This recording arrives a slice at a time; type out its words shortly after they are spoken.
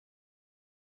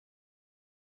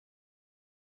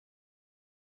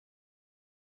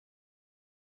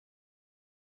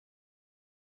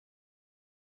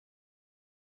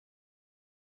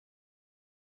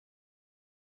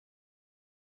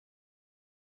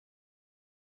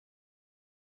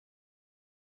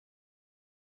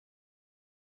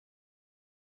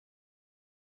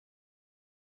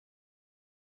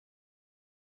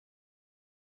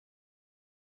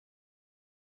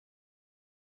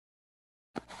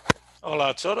Hola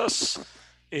a todos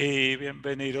y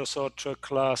bienvenidos a otra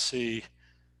clase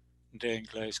de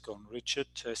inglés con Richard.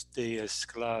 Este es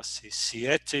clase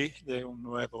 7 de un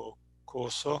nuevo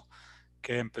curso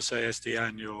que empecé este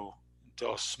año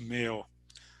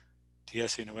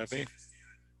 2019.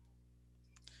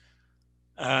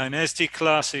 En esta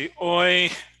clase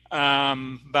hoy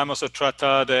vamos a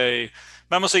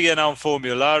llenar un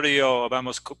formulario,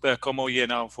 vamos a ver cómo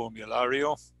llenar un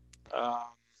formulario.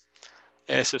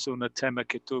 Ese es un tema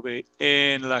que tuve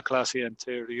en la clase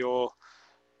anterior,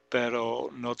 pero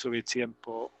no tuve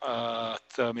tiempo a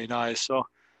terminar eso.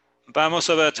 Vamos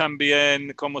a ver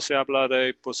también cómo se habla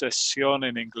de posesión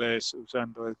en inglés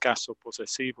usando el caso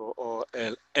posesivo o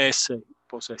el S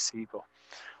posesivo.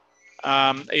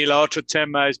 Y el otro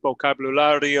tema es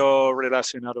vocabulario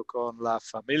relacionado con la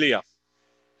familia.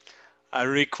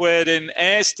 Recuerden,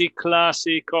 esta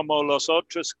clase, como las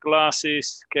otras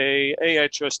clases que he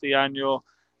hecho este año,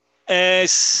 lo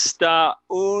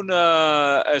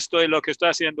que estoy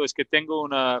haciendo es que tengo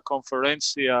una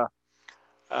conferencia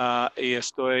y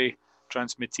estoy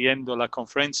transmitiendo la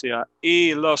conferencia,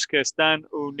 y los que están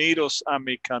unidos a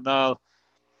mi canal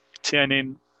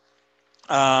tienen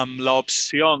la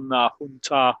opción de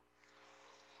juntar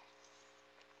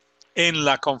en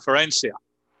la conferencia.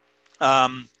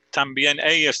 También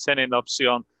ellos tienen la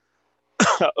opción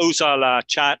usar la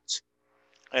chat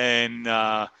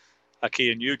aquí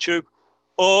en YouTube.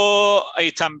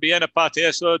 Y también, aparte de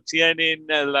eso, tienen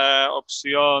la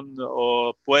opción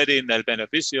el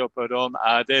beneficio,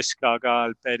 a descargar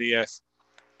el PDF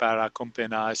para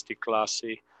acompañar esta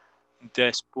clase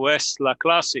después la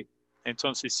clase.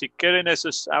 Entonces, si quieren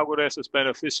algo de esos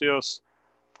beneficios,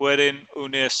 pueden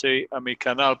unirse a mi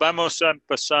canal. Vamos a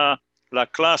empezar la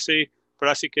clase.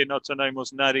 Parece que no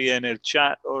tenemos nadie en el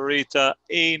chat ahorita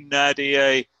y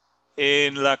nadie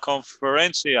en la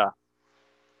conferencia.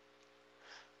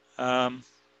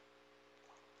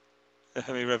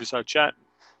 Déjame revisar el chat.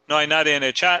 No hay nadie en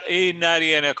el chat y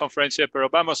nadie en la conferencia, pero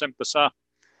vamos a empezar.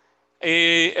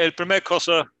 Y el primer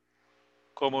cosa,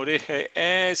 como dije,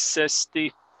 es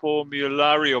este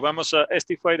formulario.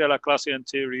 Este fue de la clase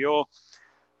anterior,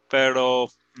 pero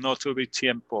no tuve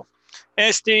tiempo.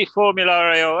 Este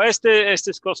formulario,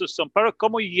 estas cosas son para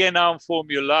cómo llenar un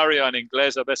formulario en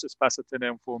inglés. A veces vas a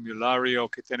tener un formulario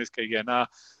que tienes que llenar.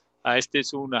 Este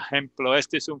es un ejemplo,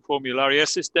 este es un formulario,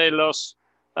 este es de los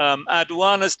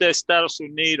aduanas de Estados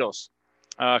Unidos,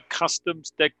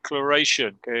 Customs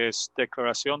Declaration, que es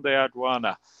declaración de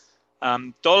aduana.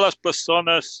 Todas las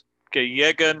personas que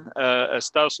llegan a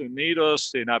Estados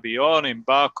Unidos en avión, en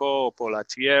barco o por la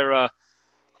tierra,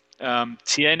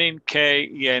 tienen que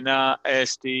llenar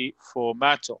este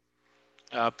formato.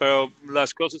 Pero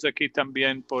las cosas aquí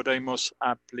también podemos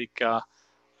aplicar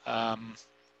a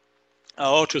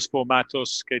otros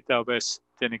formatos que tal vez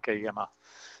tienen que llamar.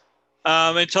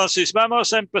 Entonces,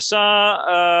 vamos a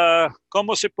empezar.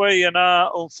 ¿Cómo se puede llenar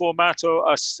un formato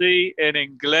así en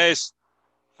inglés?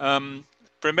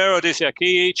 Primero dice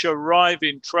aquí, each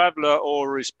arriving traveler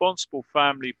or responsible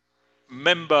family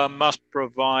member must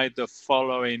provide the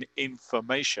following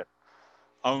information.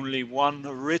 Only one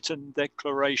written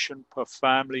declaration per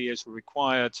family is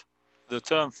required. The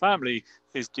term family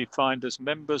is defined as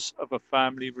members of a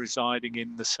family residing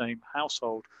in the same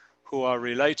household who are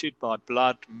related by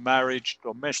blood, marriage,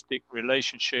 domestic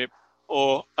relationship,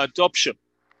 or adoption.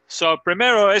 So,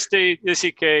 primero,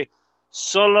 dice que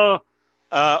solo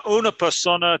una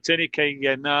persona tiene que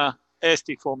llenar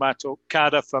este formato,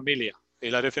 cada familia. Y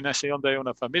la definición de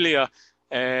una familia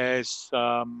es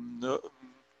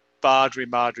padre,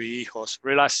 madre, hijos,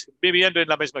 viviendo en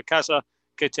la misma casa,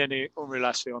 que tiene una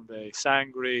relación de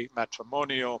sangre,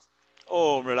 matrimonio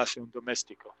o relación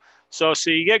doméstica. So,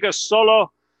 si llegas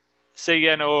solo, se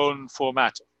llena un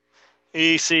formato.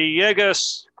 Y si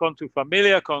llegas con tu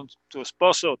familia, con tu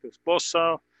esposo o tu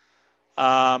esposa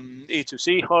y tus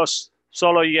hijos,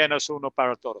 solo llenas uno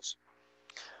para todos.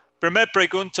 Primera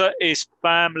pregunta es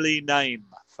family name.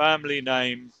 Family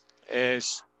name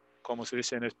es, como se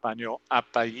dice en español,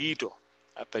 apellido.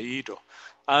 Apellido.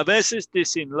 A veces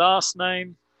dicen last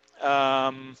name.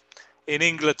 En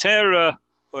Inglaterra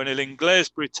o en el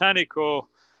inglés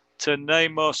británico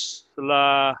tenemos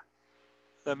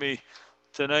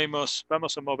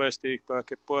vamos a mover para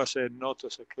que pueda hacer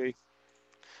notas aquí.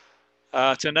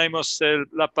 Tenemos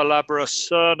la palabra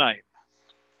surname.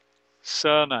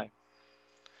 Surname.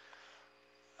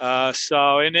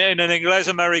 En el inglés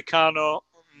americano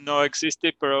no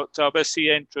existe, pero tal vez si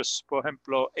entras, por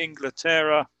ejemplo,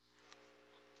 Inglaterra.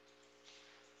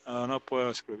 No puedo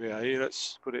escribir ahí.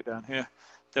 Let's put it down here.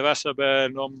 Te vas a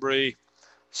ver nombre,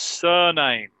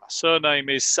 Surname.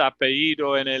 Surname es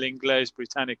apellido en el inglés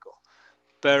británico.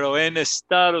 Pero en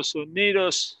Estados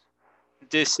Unidos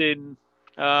dicen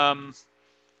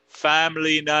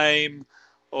family name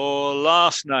or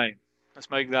last name. Let's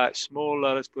make that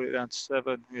smaller. Let's put it down to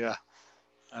 7. Yeah.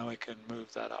 And we can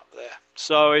move that up there.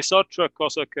 So es otra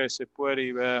cosa que se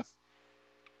puede ver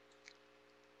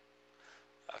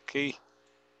aquí.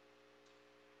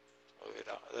 Move it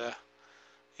up there.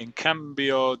 En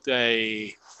cambio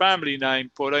de family name,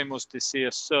 podemos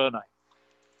decir surname.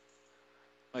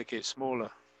 Make it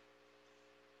smaller.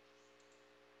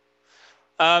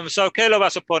 So, ¿qué lo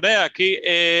vas a poner aquí?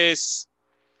 Es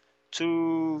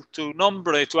tu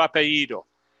nombre, tu apellido.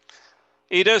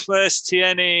 Y después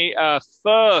tiene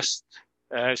first,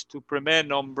 es tu primer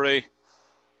nombre.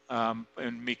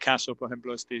 En mi caso, por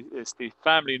ejemplo, este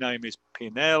family name is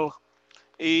Pinel.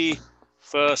 Y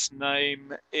first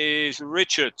name is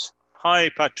Richard. Hi,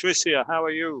 Patricia, how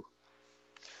are you?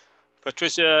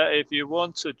 Patricia, if you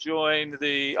want to join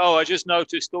the... Oh, I just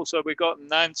noticed also we got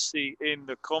Nancy in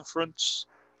the conference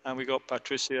and we got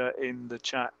Patricia in the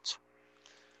chat.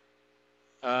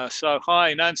 So,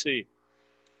 hi, Nancy.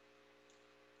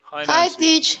 Hi, Nancy. Hi,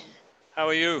 Teach. How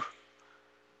are you?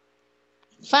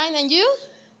 Fine, and you?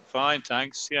 Fine,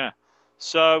 thanks, yeah.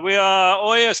 So,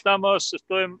 hoy vamos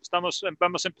a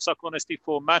empezar con este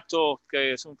formato,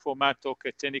 que es un formato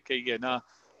que tiene que llenar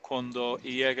cuando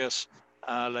llegas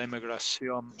a la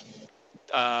inmigración,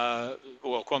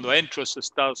 o cuando entras a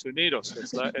Estados Unidos.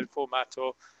 Es el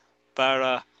formato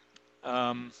para...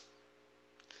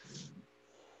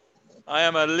 I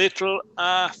am a little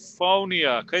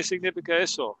aphonia. ¿Qué significa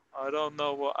eso? I don't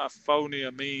know what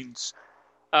aphonia means.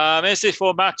 Este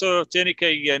formato tiene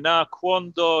que llenar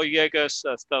cuando llegas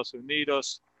a Estados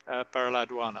Unidos para la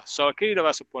aduana. So aquí le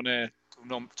vas a poner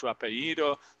tu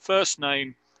apellido. First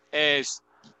name es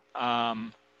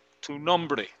tu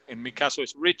nombre. En mi caso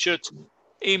es Richard.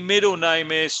 Y middle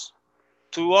name es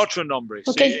tu otro nombre.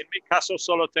 Okay. Sí, en mi caso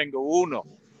solo tengo uno.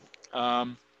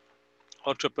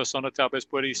 Otra persona tal vez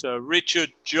puede ser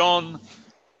Richard John.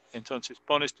 Entonces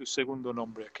pones tu segundo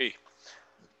nombre aquí.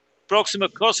 Próxima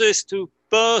cosa es tu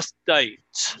birth date.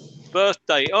 Birth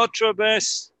date. Otra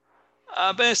vez,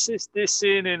 a veces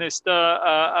dicen en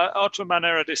esta, otra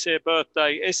manera de decir birth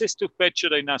date, esa es tu fecha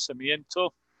de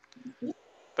nacimiento.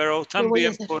 Pero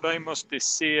también podemos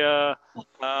decir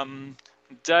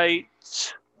date.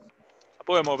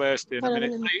 Voy a mover este.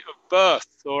 Date of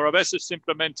birth. O a veces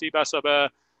simplemente vas a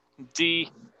ver D-O-B.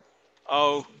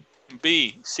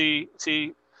 Si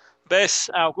ves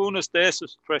algunas de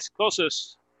esas tres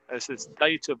cosas, ese es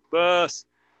date of birth,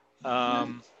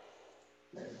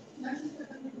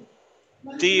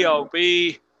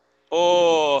 D-O-B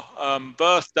o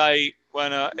birthday,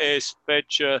 bueno, es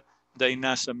fecha de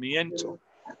nacimiento.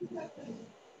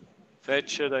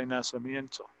 Fecha de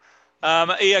nacimiento.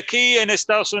 Y aquí en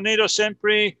Estados Unidos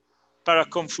siempre, para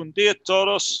confundir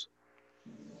todos,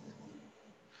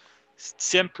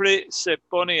 siempre se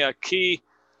pone aquí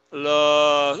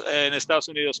en Estados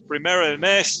Unidos primero el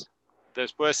mes,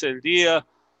 después el día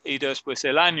y después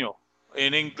el año.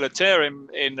 En Inglaterra,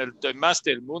 en el demás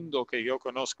del mundo que yo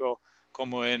conozco,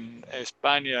 como en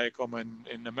España y como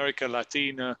en América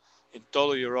Latina, en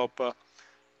toda Europa,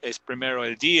 es primero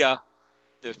el día,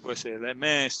 después el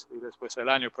mes y después el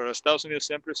año. Pero en Estados Unidos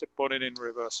siempre se ponen en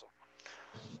reverso.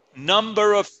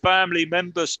 Number of family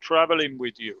members traveling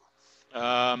with you.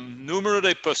 Número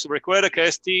de personas. Recuerda que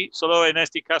solo en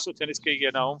este caso tienes que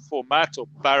llenar un formato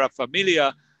para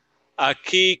familia.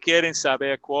 Aquí quieren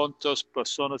saber cuántas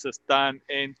personas están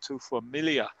en tu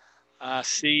familia.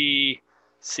 Si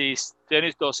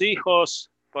tienes 2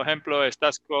 hijos, por ejemplo,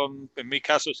 en mi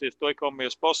caso, si estoy con mi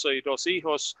esposa y 2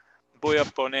 hijos, voy a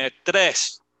poner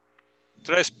 3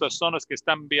 personas que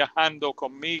están viajando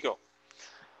conmigo.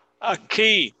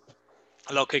 Aquí,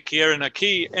 lo que quieren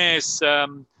aquí es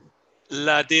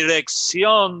la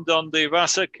dirección donde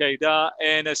vas a quedar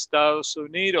en Estados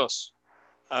Unidos.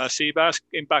 Si vas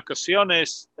en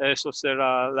vacaciones, eso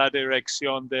será la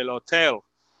dirección del hotel.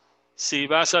 Si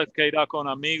vas a quedar con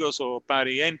amigos o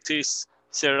parientes,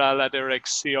 será la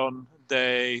dirección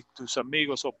de tus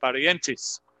amigos o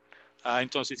parientes.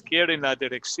 Entonces quieren la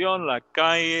dirección, la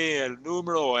calle, el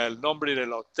número o el nombre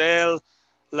del hotel,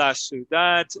 la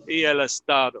ciudad y el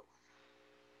estado.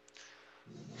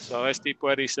 So este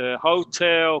puede ser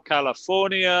Hotel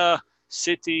California,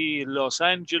 City Los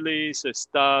Angeles,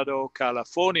 Estado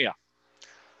California.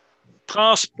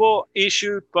 Passport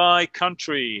issued by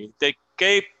country. ¿De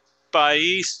qué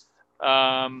país?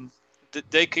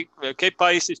 ¿Qué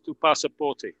país es tu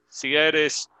pasaporte? Si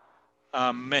eres,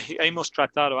 hemos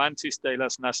tratado antes de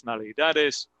las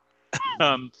nacionalidades.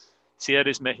 Si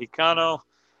eres mexicano,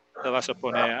 le vas a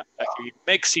poner aquí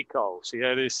México. Si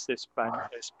eres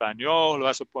español, le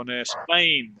vas a poner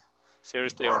Spain. Si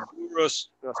eres de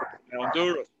Honduras, le vas a poner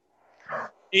Honduras.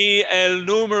 Y el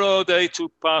número de tu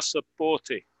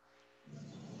pasaporte.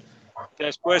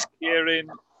 Después quieren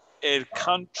el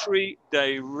country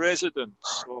de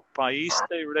residence o país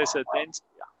de residencia.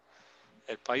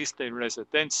 El país de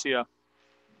residencia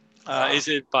es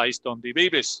el país donde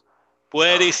vives.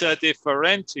 Puede ser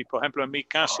diferente. Por ejemplo, en mi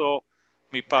caso,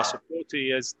 mi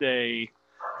pasaporte es de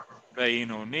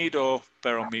Reino Unido,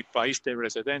 pero mi país de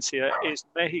residencia es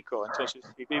México. Entonces,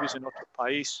 si vives en otro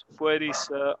país, puede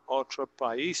ser otro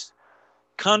país.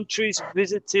 Countries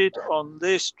visited on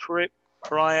this trip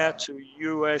prior to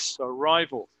US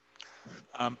arrival.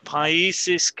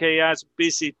 Países que has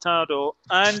visitado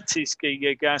antes que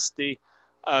llegaste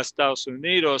a Estados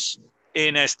Unidos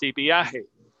en este viaje.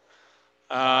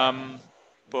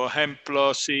 Por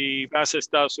ejemplo, si vas a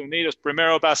Estados Unidos,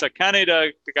 primero vas a Canadá,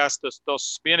 gastas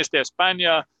vienes de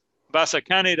España, vas a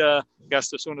Canadá,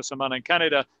 gastas una semana en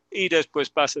Canadá y después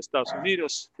vas a Estados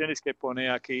Unidos, tienes que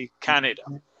poner aquí Canadá.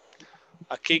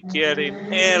 Aquí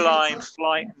quieren airline,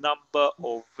 flight number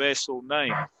o vessel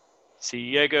name.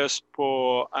 Si llegas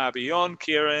por avión,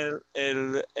 quieren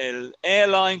el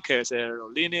airline, que es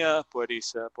aerolínea, puede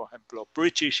ser, por ejemplo,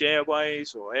 British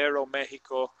Airways o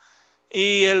Aeroméxico.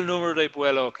 Y el número de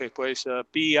vuelo, que puede ser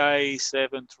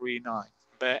BA739,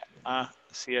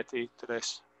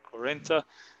 BA7340.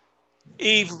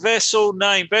 Y vessel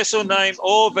name es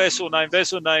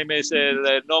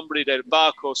el nombre del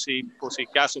barco, por si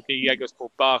acaso que llegues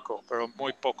por barco, pero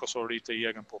muy pocos ahorita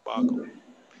llegan por barco.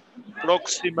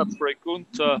 Próxima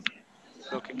pregunta,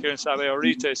 lo que quieren saber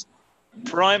ahorita es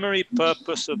primary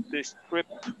purpose of this trip,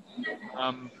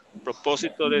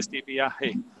 propósito de este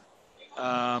viaje,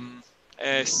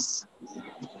 es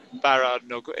para,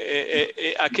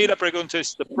 aquí la pregunta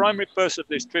es, the primary purpose of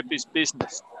this trip is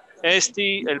business.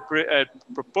 El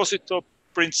propósito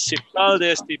principal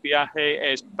de este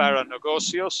viaje es para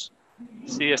negocios.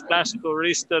 Si estás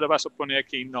turista, le vas a poner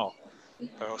aquí no.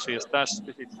 Pero si estás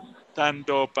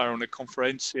visitando para una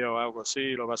conferencia o algo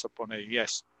así, lo vas a poner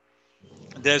yes.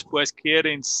 Después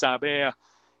quieren saber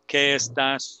que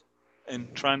estás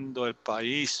entrando al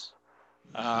país.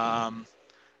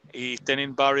 Y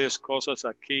tienen varias cosas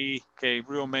aquí que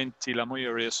realmente la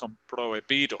mayoría son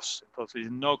prohibidos.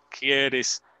 Entonces no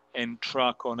quieres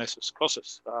entrar con esas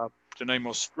cosas.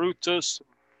 Tenemos frutas,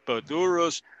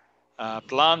 verduras,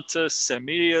 plantas,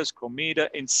 semillas, comida,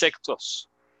 insectos.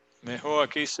 Mejor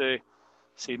aquí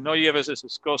si no llevas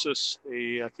esas cosas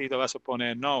y aquí te vas a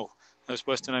poner no.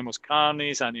 Después tenemos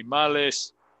carnes,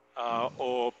 animales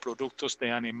o productos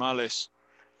de animales.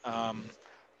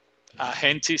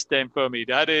 Agentes de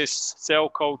enfermedades, cell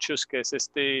cultures, que es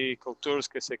culturas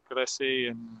que se crece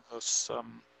en los,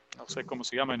 no sé cómo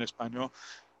se llama en español,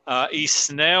 y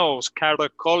snails,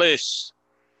 caracoles.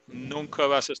 Nunca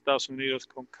vas a Estados Unidos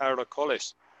con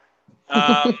caracoles.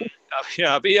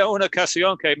 Había una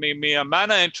ocasión que mi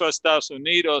hermana entró a Estados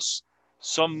Unidos,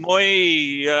 son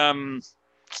muy,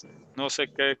 no sé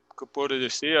qué puedo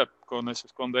decir con eso,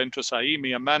 cuando entras ahí,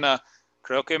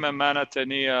 creo que mi hermana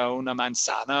tenía una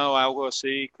manzana o algo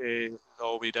así que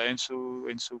lo olvidé en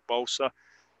su bolsa.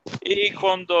 Y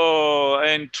cuando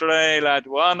entré a la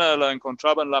aduana, la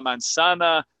encontraba en la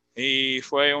manzana y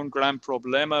fue un gran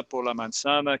problema por la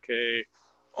manzana que,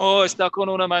 está con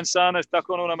una manzana.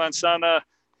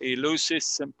 Y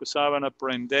luces empezaban a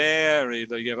prender y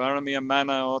lo llevaron a mi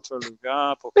hermana a otro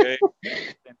lugar porque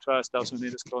entró a Estados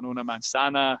Unidos con una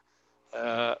manzana.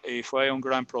 Y fue un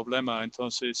gran problema.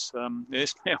 Entonces,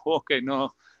 es mejor que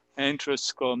no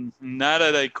entres con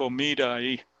nada de comida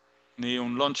ahí, ni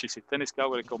un lunch. Y si tienes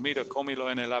algo de comida, cómelo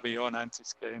en el avión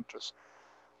antes que entres.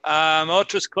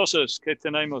 Otras cosas que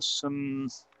tenemos,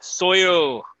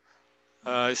 soil,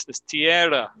 esta es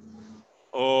tierra,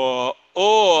 o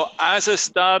has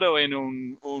estado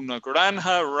en una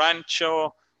granja,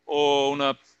 rancho, o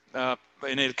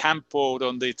en el campo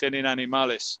donde tienen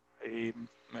animales. Y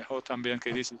mejor también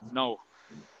que dices no.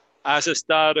 Has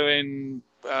estado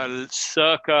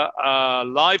cerca a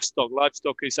livestock.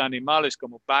 Livestock es animales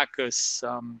como vacas,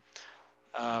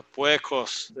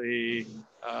 puercos y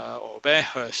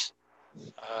ovejas,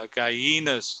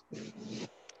 gallinas.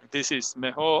 Dices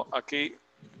mejor aquí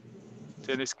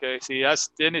si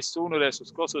tienes una de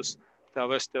esas cosas, tal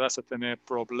vez te vas a tener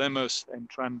problemas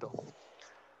entrando.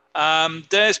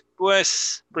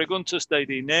 Después, preguntas de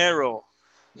dinero.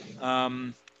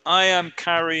 I am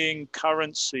carrying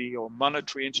currency or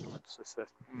monetary instruments,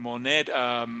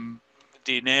 moneda,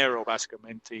 dinero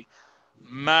básicamente.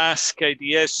 más que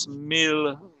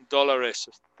 $10,000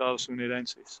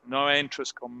 estadounidenses. No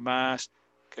entres con más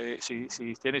que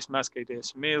si tienes más que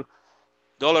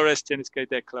 $10,000, tienes que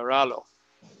declararlo.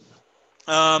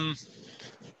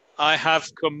 I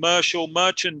have commercial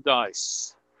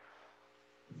merchandise.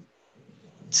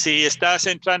 Si estás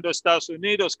entrando a Estados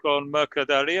Unidos con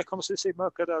mercadería, ¿cómo se dice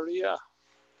mercadería?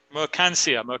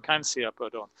 Mercancía,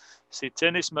 perdón. Si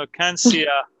tienes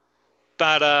mercancía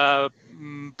para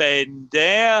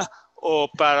vender o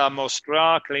para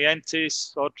mostrar a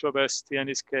clientes, otra vez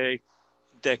tienes que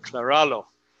declararlo.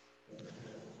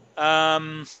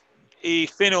 Y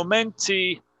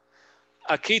finalmente,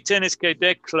 aquí tienes que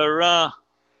declarar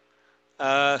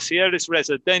si eres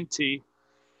residente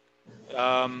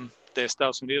de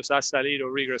Estados Unidos, has salido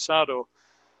o regresado,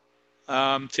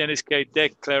 tienes que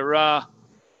declarar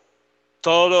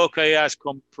todo lo que has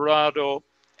comprado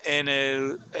en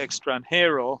el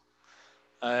extranjero,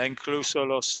 incluso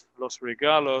los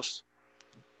regalos,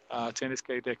 tienes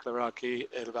que declarar aquí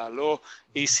el valor.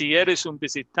 Y si eres un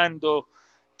visitante,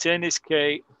 tienes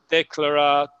que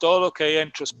declarar todo lo que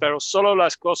entras, pero solo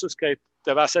las cosas que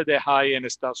te vas a dejar en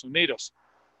Estados Unidos.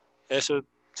 Eso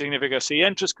significa, si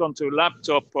entras con tu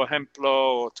laptop, por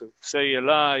ejemplo, o tu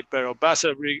celular, pero vas a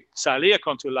salir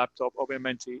con tu laptop,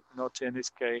 obviamente no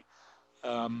tienes que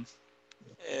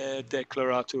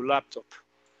declarar tu laptop.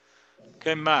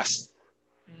 ¿Qué más?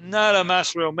 Nada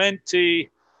más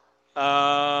realmente.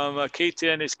 Aquí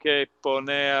tienes que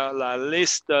poner la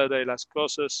lista de las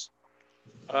cosas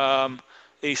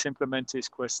y simplemente es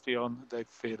cuestión de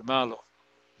firmarlo.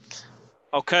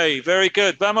 Ok, very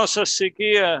good. Vamos a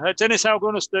seguir. ¿Tienes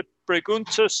algunas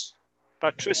preguntas?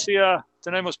 Patricia,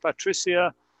 tenemos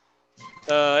Patricia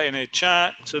en el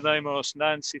chat, tenemos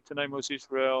Nancy, tenemos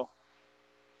Israel.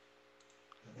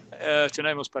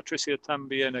 Tenemos Patricia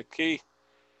también aquí.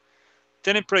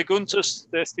 ¿Tienen preguntas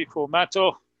de este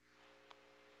formato?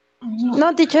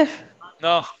 No, teacher.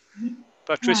 No.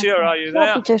 Patricia, are you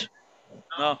there? No, teacher.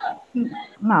 No.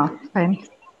 No, fine.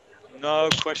 No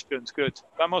questions, good.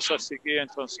 Vamos a seguir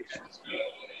entonces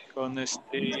con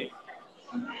este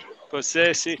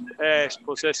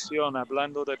posesión,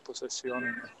 hablando de posesión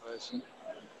en inglés.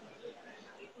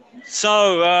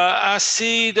 So,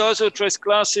 así 2 o 3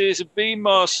 clases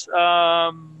vimos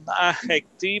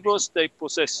adjetivos de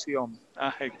posesión.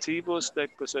 Adjetivos de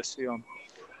posesión.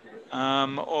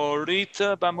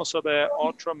 Ahorita vamos a ver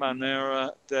otra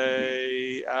manera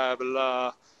de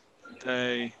hablar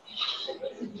de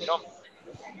John.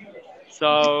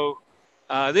 So,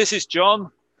 this is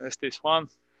John, este es Juan,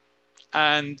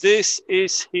 and this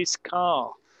is his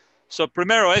car. So,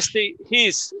 primero,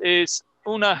 his es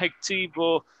un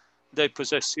adjetivo de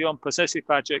posesión, possessive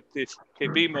adjective, que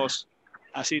vimos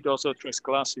así 2 o 3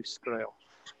 clases, creo.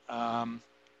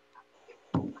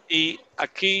 Y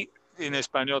aquí en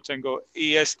español tengo,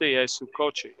 y este es su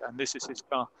coche, and this is his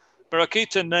car. Pero aquí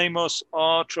tenemos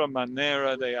otra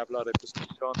manera de hablar de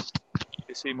posesión.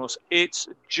 Decimos, it's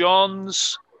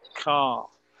John's car.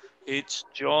 It's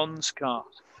John's car.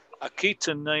 Aquí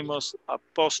tenemos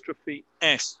apóstrofe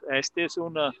S. Esta es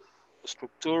una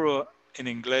estructura en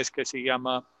inglés que se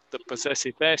llama the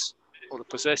possessive S, o the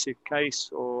possessive case,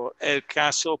 o el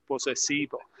caso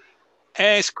posesivo.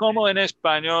 Es como en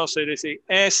español se dice,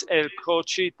 es el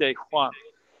coche de Juan.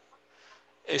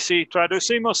 Si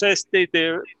traducimos este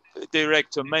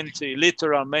directamente,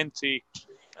 literalmente,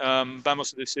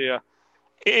 vamos a decir,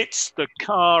 it's the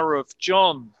car of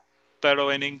John.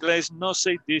 Pero en inglés no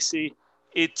se dice,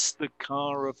 it's the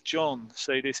car of John.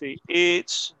 Se dice,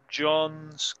 it's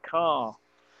John's car.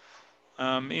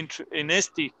 En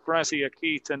esta frase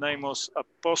aquí tenemos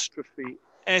apóstrofe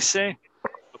S.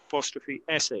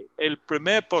 El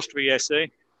primer apóstrofe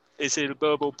S es el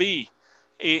verbo be.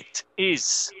 It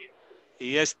is.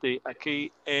 Y este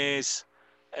aquí es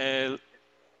el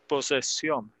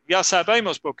posesión. Ya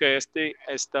sabemos porque este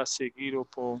está seguido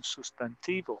por un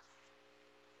sustantivo.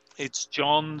 It's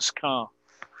John's car.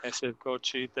 Es el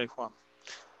coche de Juan.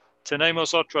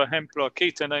 Tenemos otro ejemplo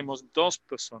aquí. Tenemos 2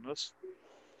 personas.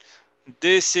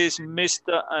 This is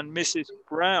Mr. and Mrs.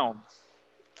 Brown.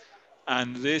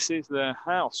 And this is their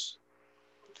house.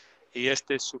 Y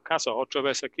este es su casa. Otra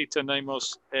vez aquí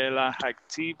tenemos el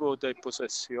adjetivo de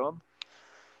posesión.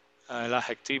 El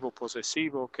adjetivo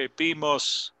posesivo que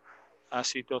vimos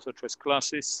hace 2 o 3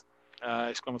 clases.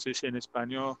 Es como se dice en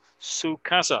español, su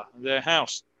casa, their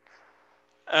house.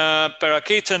 Pero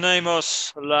aquí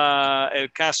tenemos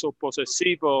el caso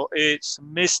posesivo. It's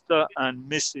Mr. and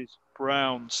Mrs.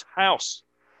 Brown's house.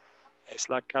 Es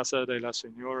la casa de la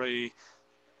señora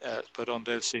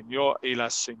del señor y la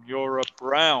señora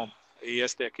Brown. Y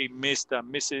aquí, Mr.,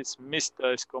 Mrs.,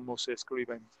 Mr. es como se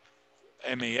escribe,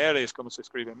 M-R es como se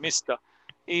escribe Mr.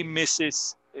 Y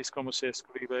Mrs. es como se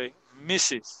escribe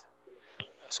Mrs.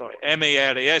 Sorry,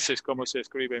 M-R-S es como se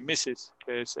escribe Mrs.,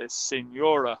 que es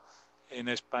señora en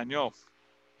español.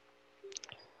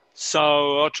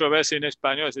 So, otra vez en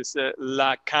español es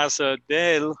la casa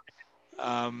del,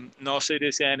 no se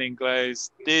dice en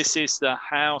inglés, this is the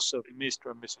house of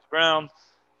Mr. and Mrs. Brown.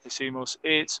 Decimos,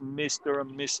 it's Mr.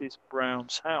 and Mrs.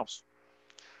 Brown's house.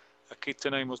 Aquí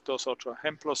tenemos dos otros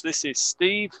ejemplos. This is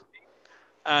Steve,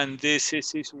 and this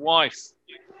is his wife.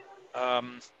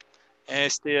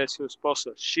 Este es su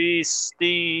esposa. She's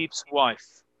Steve's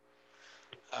wife.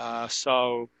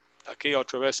 So, aquí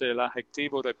otra vez el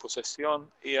adjetivo de posesión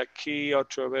y aquí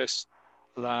otra vez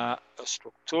la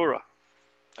estructura.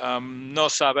 No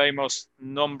sabemos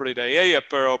nombre de ella,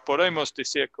 pero podemos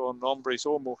decir con hombres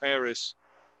o mujeres,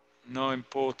 no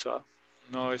importa.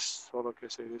 No es solo que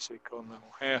se dice con la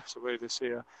mujer, se puede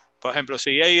decir. Por ejemplo,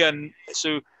 si ella,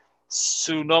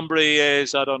 su nombre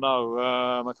es, I don't know,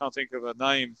 I can't think of a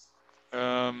name.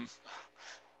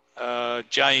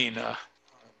 Jane,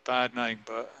 bad name,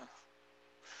 but,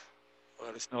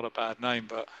 well, it's not a bad name,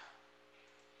 but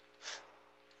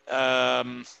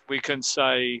we can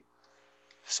say,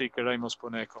 si queremos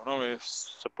poner con nombre,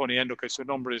 suponiendo que su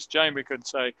nombre es Jane, we can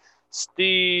say,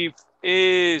 Steve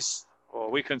is, or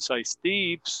we can say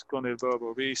Steve's, con el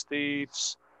verbo be,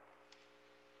 Steve's,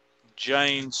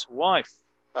 Jane's wife.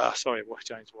 Sorry, what's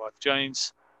Jane's wife?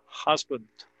 Jane's husband,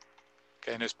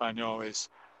 que en español es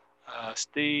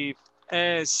Steve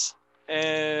es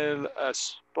el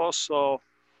esposo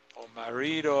o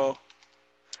marido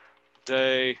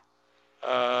de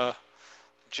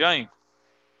Jane.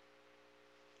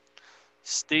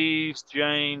 Steve's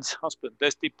Jane's husband.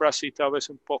 Este frase tal vez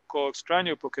un poco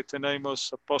extraño porque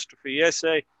tenemos apóstrofe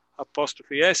S,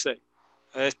 apóstrofe S.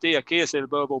 Este aquí es el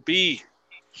verbo be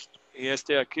y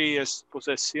este aquí es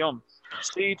posesión.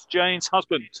 Steve's Jane's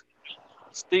husband.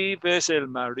 Steve es el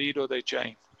marido de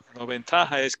Jane. La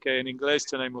ventaja es que en inglés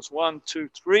tenemos 1, 2,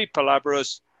 3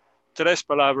 palabras, 3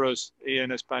 palabras, y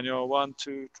en español 1,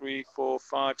 2, 3, 4,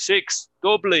 5, 6,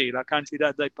 doble la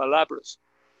cantidad de palabras,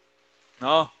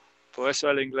 ¿no? Por eso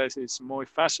el inglés es muy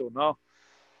fácil, ¿no?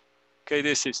 ¿Qué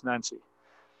dices, Nancy?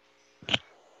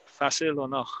 ¿Fácil o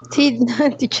no? Sí,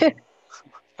 teacher.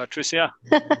 Patricia,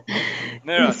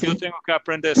 mira, yo tengo que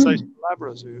aprender 6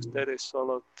 palabras y ustedes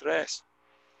solo 3.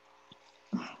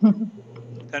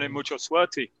 Tienen mucha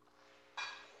suerte.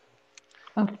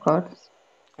 Of course.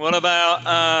 What about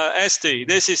Este?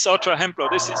 This is otro ejemplo.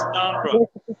 This is Sandra.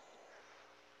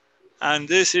 And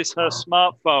this is her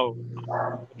smartphone.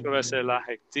 Otra vez el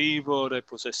adjetivo de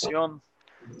posesión.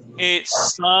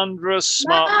 It's Sandra's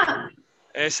smartphone.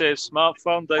 Es el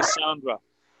smartphone de Sandra.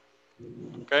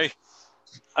 Okay.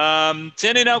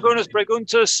 ¿Tienen algunas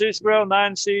preguntas, Israel,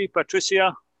 Nancy,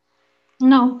 Patricia?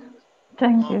 No,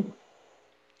 thank you.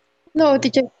 No,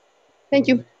 teacher. Thank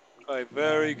you. Okay,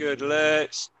 very good.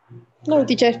 Let's. No,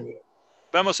 teacher.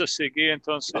 Vamos a seguir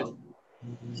entonces.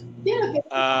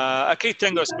 Aquí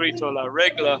tengo escrito la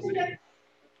regla.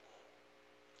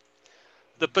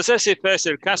 The possessive es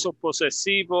el caso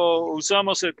posesivo.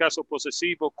 Usamos el caso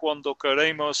posesivo cuando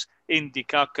queremos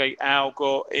indicar que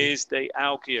algo es de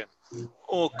alguien.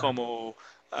 O como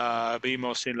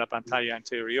vimos en la pantalla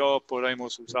anterior,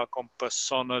 podemos usar con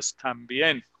personas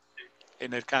también.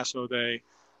 En el caso de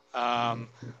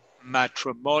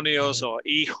matrimonios o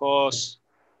hijos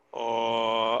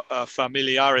o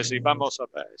familiares, y vamos a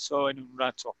ver eso en un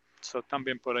rato. So,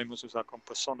 también podemos usar con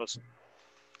personas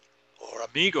o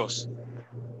amigos.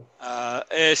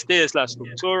 Esta es la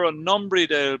estructura, nombre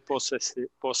del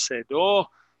poseedor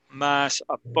más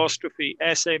apóstrofe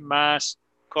S más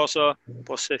cosa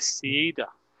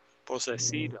posesida.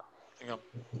 Posesiva.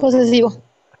 Posesivo.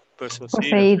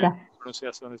 Poseída. La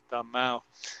pronunciación está mal.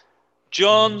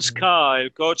 John's car,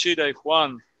 el coche de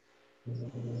Juan.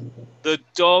 The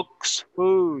dog's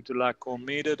food, la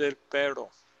comida del perro.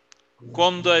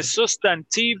 Cuando es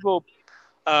sustantivo,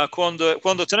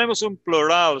 cuando tenemos un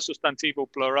plural, sustantivo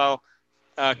plural,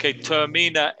 que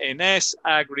termina en es,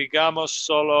 agregamos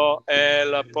solo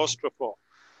el apóstrofo.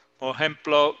 Por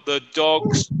ejemplo, the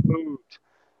dog's food.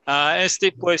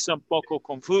 Este puede ser un poco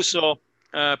confuso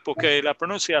porque la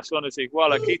pronunciación es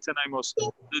igual. Aquí tenemos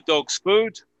the dog's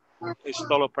food, es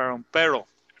solo para un perro.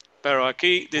 Pero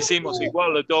aquí decimos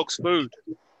igual the dog's food.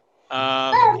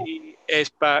 Y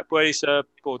puede ser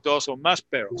por 2 o más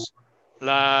perros.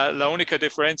 La única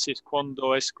diferencia es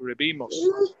cuando escribimos.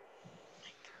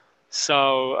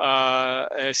 So,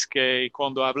 es que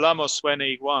cuando hablamos suena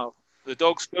igual. The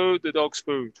dog's food, the dog's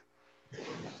food.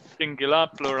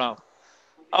 Singular, plural.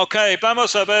 Ok,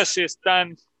 vamos a ver si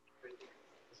están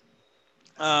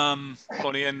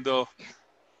poniendo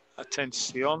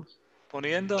atención.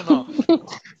 ¿Poniendo? No.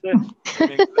 En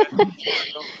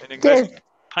inglés Yes.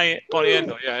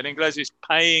 poniendo. Yeah, in English is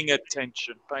paying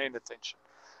attention. Paying attention.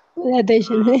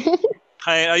 Attention.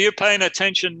 Are you paying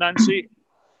attention, Nancy?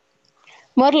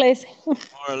 More or less. More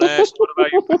or less. What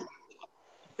about you?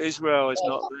 Israel is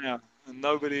not there. And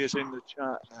nobody is in the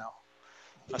chat now.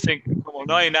 I think, como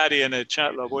no hay nadie en el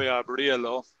chat, lo voy a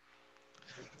abrirlo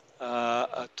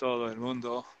a todo el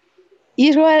mundo.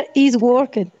 Israel is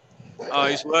working. Oh,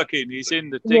 he's working. He's in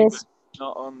the thing, Yes. but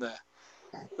not on there.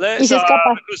 Y Let's, se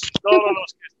escapa. because todos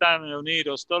los que están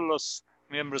reunidos, todos los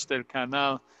miembros del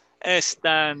canal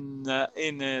están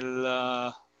en el,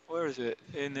 where is it?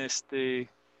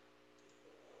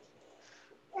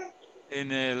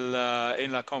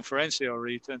 En la conferencia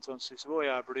ahorita, entonces voy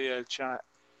a abrir el chat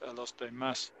a los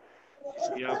demás.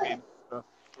 Si alguien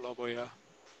lo voy a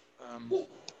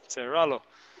cerrarlo.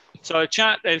 So el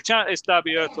chat está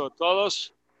abierto a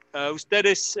todos.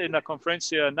 Ustedes en la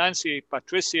conferencia, Nancy y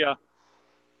Patricia,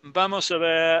 vamos a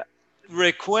ver,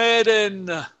 recuerden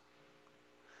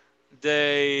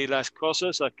de las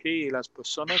cosas aquí y las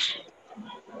personas.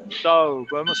 So,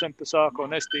 vamos a empezar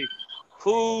con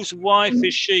whose wife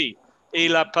is she? Y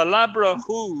la palabra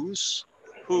whose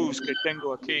que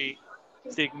tengo aquí,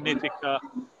 significa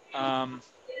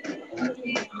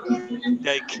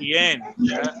de quién.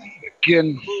 ¿Yeah?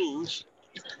 ¿Quién? Whose.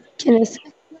 ¿Quién es?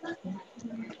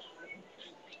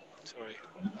 Sorry.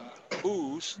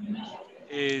 Whose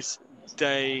is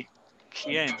de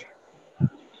quién.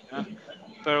 ¿Yeah?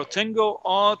 Pero tengo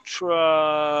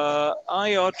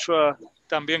hay otra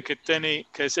también que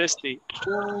es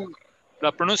who.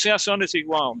 La pronunciación es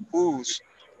igual. Whose.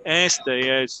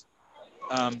 Este es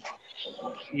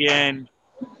quién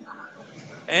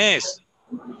es.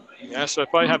 Yeah, so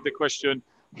if I have the question,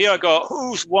 here I got,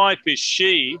 whose wife is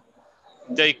she?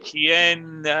 De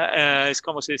quién es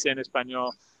como se dice en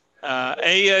español.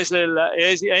 Ella es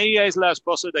la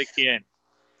esposa de quién.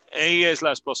 Ella es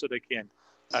la esposa de quién.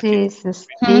 She is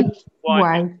Steve's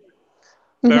wife.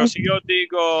 Pero si yo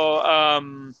digo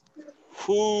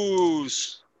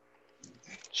whose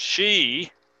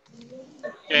she,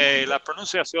 la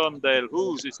pronunciación del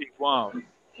whose es igual.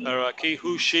 Pero aquí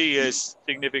who she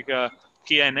significa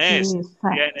quién es.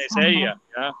 ¿Quién es ella?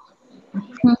 ¿Ya?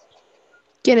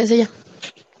 ¿Quién es ella?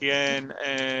 ¿Quién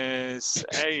es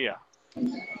ella?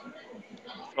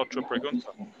 Otra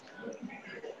pregunta.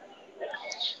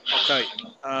 Okay.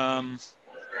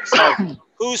 So,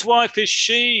 whose wife is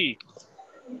she?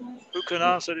 Who can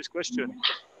answer this question?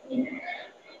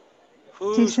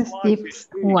 Whose She's wife is Steve's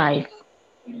she? wife.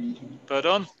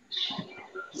 Pardon?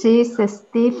 She's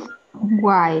Steve's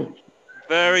wife.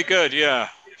 Very good, yeah.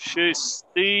 She's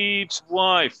Steve's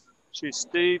wife. She's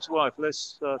Steve's wife.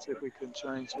 Let's see if we can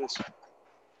change this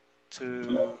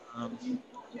to...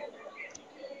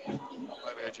 maybe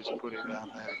I just put it down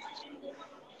there.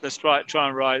 Let's try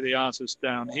and write the answers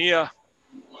down here.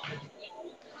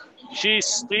 She's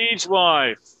Steve's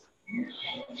wife.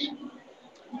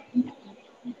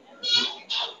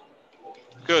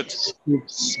 Good.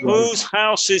 Whose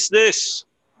house is this?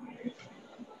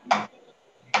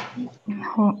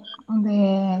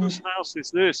 Whose house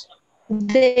is this?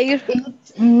 It's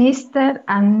Mr.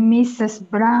 and Mrs.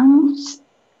 Brown's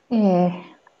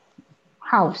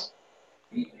house.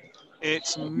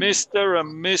 It's Mr.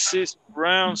 and Mrs.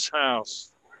 Brown's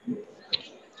house.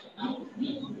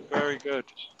 Very good.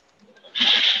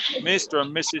 Mr.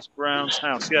 and Mrs. Brown's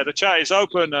house. Yeah, the chat is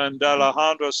open and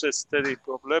Alejandro says tiene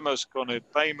problemas con el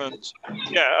payment.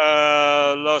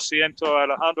 Yeah, lo siento,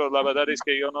 Alejandro. La verdad es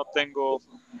que yo no tengo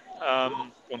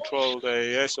control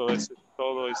de eso.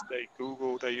 Todo es de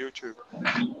Google, de YouTube.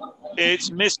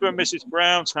 It's Mr. and Mrs.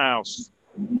 Brown's house.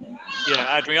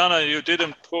 Yeah, Adriana, you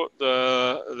didn't put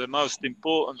the most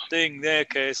important thing there,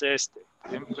 que es este.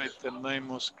 Siempre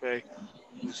tenemos que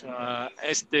usar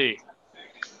este.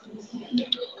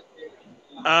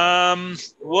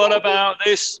 What about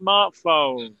this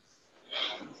smartphone?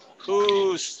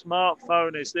 Whose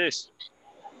smartphone is this?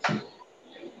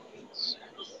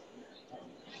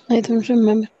 I don't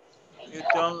remember. You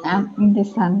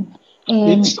don't.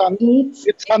 It's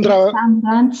Sandra.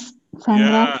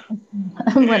 Sandra.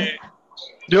 Bueno.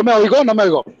 ¿Yo me oigo o no me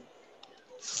oigo?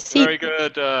 Sí. Very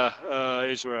good,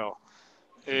 Israel.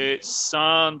 It's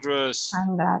Sandra's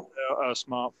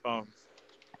smartphone.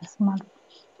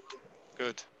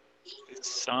 Good.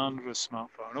 It's Sandra's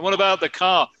smartphone. And what about the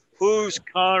car? Whose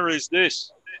car is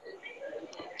this?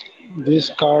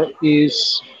 This car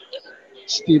is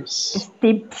Steve's.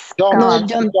 Steve's John. car. No,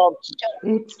 John.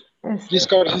 It's This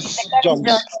car is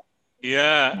John's.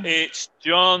 Yeah, it's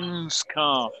John's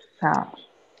car. Car.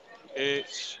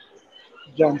 It's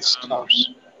John's cars.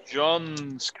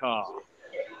 John's car.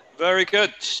 Very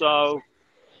good. So,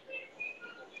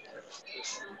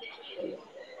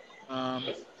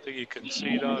 I think you can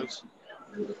see those.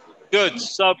 Good.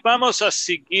 So, vamos a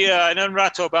seguir. En un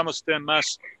rato vamos a tener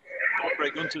más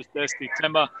preguntas de este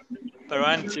tema. Pero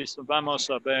antes vamos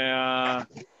a ver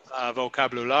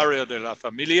vocabulario de la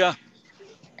familia.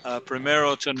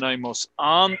 Primero tenemos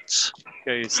aunt,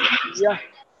 que es tía.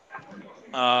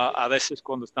 A veces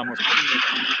cuando estamos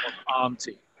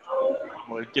auntie,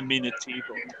 como el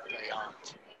diminutivo de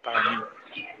aunt, para mí.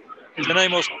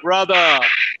 Tenemos brother,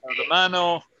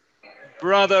 hermano,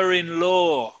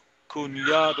 brother-in-law,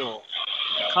 cuñado,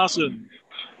 cousin,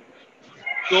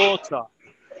 daughter,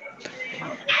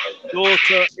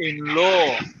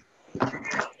 daughter-in-law,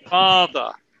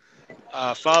 father.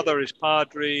 Father is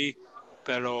padre,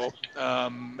 pero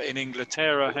en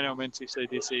Inglaterra generalmente se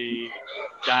dice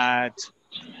dad.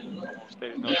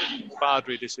 Ustedes no dicen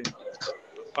padre, dicen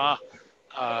papá.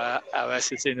 A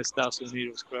veces en Estados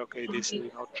Unidos creo que dicen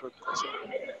otra cosa,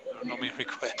 pero no me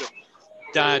recuerdo.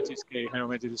 Dad es que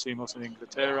generalmente decimos en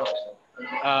Inglaterra.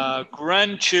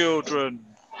 Grandchildren,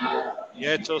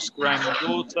 nietos,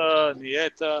 granddaughter,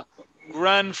 nieta,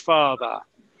 grandfather,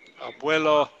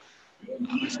 abuelo.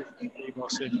 A veces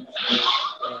decimos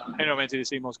generalmente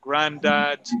decimos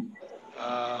granddad.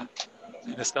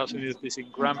 En Estados Unidos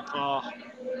dicen grandpa.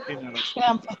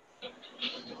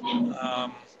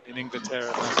 En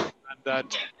Inglaterra, granddad.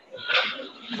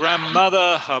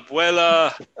 Grandmother,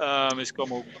 abuela, es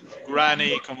como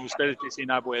granny, como ustedes dicen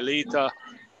abuelita.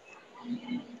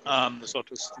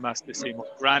 Nosotros más decimos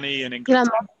granny en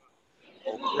Inglaterra.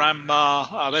 O grandma,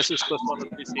 a veces personas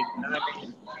dicen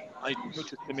nanny. Hay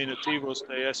muchos diminutivos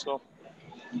de eso.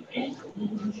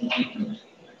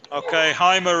 Okay,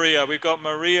 hi Maria. We've got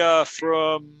Maria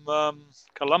from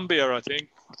Colombia, I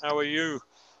think. How are you?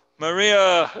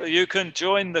 Maria, you can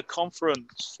join the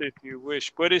conference if you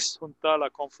wish. Puedes juntar la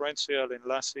conferencia, el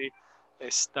enlace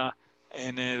está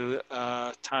en el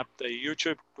tab de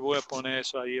YouTube. Voy a poner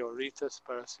eso ahí ahorita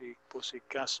para si, por si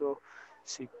acaso,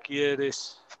 si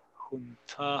quieres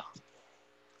juntar.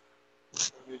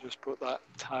 Let me just put that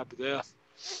tab there.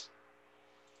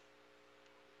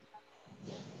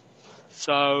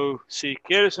 So, si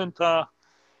quieres juntar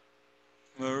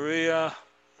María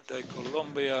de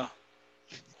Colombia,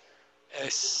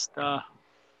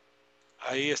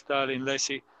 ahí está el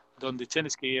enlace donde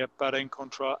tienes que ir para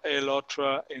encontrar el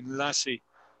otro enlace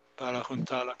para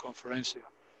juntar la conferencia.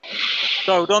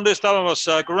 So, ¿dónde estábamos?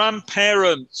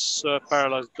 Grandparents para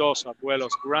los dos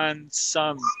abuelos,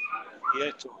 grandson,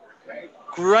 nieto.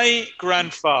 Great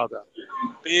grandfather,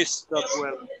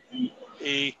 bisabuelo,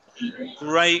 y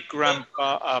great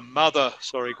grandmother,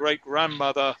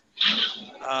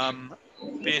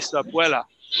 bisabuela.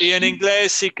 Y en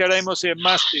inglés, si queremos ir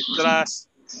más detrás,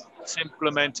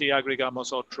 simplemente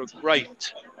agregamos otro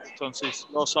great. Entonces,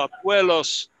 los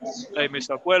abuelos de mis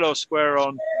abuelos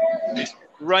fueron mis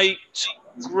great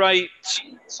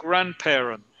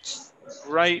grandparents.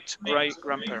 Great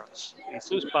grandparents. Y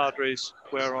sus padres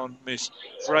fueron mis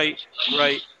great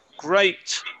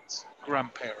grandparents.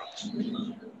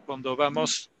 Cuando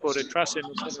vamos por detrás en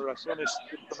las generaciones,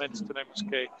 simplemente tenemos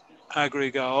que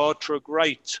agregar otro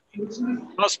great.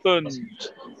 Husband,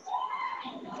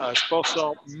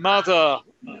 esposo, mother,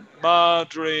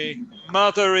 madre,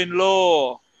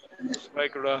 mother-in-law,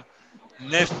 suegra,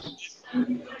 nephew,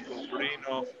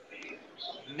 sobrino,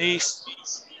 niece,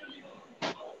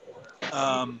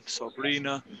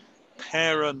 sobrina,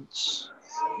 parents,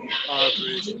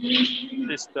 padres,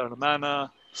 sister,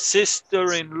 hermana,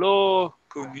 sister-in-law,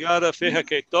 cuñada. Fija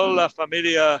que toda la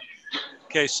familia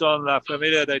que son la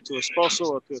familia de tu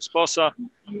esposo o tu esposa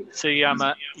se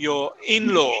llama your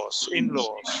in-laws.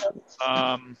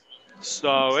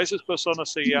 So esas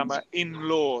personas se llaman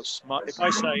in-laws. If I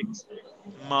say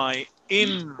my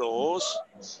in-laws,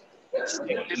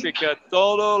 significa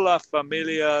toda la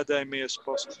familia de mi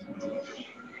esposo.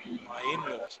 My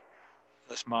in-laws.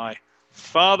 That's my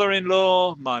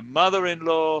father-in-law, my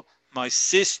mother-in-law, my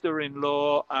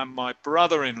sister-in-law, and my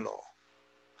brother-in-law.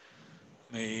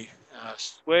 Mi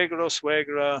suegro,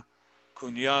 suegra,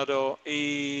 cuñado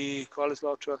y ¿cuál es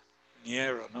la otra?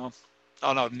 Niero, ¿no?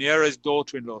 Oh, no, niera es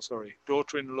daughter-in-law, sorry.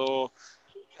 Daughter-in-law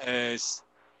es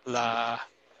la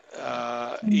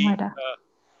hija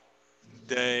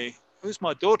de... Who's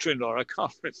my daughter-in-law? I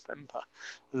can't remember.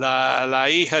 La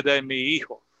hija de mi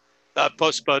hijo.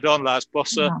 Perdón, la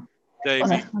esposa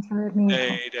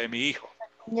de mi hijo.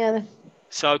 Yeah.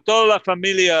 So, toda la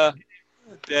familia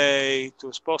de tu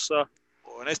esposa,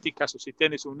 o en este caso, si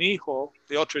tienes un hijo,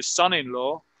 the otro es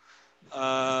son-in-law.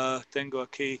 Tengo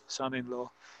aquí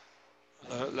son-in-law.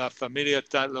 La familia,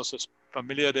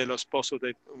 familia del esposo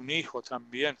de un hijo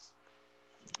también.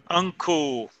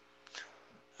 Uncle,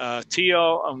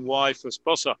 tío and wife,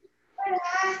 esposa.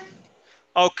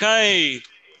 Ok.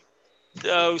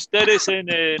 Ustedes en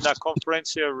la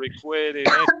conferencia recuerden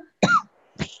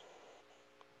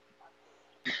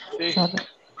sí.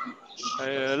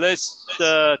 Let's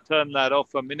turn that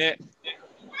off a minute.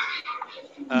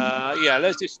 Yeah,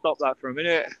 let's just stop that for a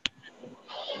minute.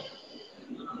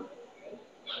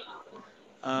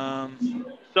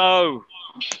 So,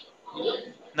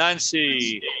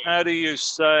 Nancy, how do you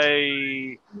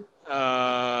say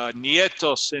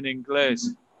nietos in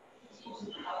Inglés?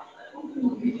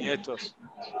 Nietos.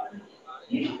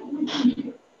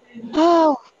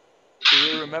 Oh, Do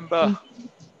you remember?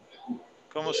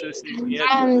 ¿Cómo se dice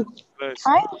nietos in Inglés?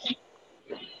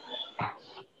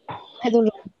 I don't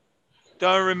know.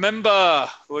 Don't remember.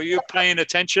 Were you paying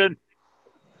attention?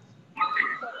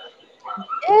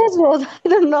 Yes, but I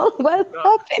don't know what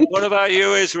happened. What about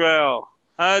you, Israel?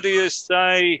 How do you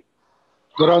say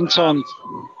Grandson.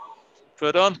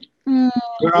 perdón? It's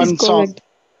Grandson. correct.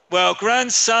 Well,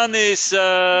 grandson is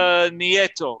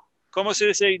nieto. ¿Cómo se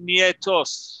dice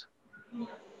nietos?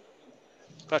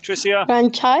 Patricia?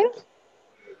 Grandchild?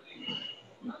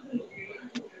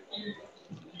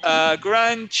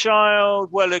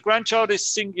 Grandchild. Well, the grandchild is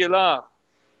singular.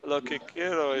 Lo que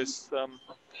quiero es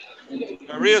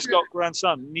Maria's got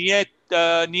grandson.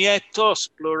 Nietos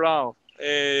plural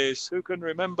is who can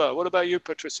remember? What about you,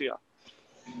 Patricia?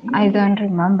 I don't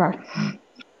remember.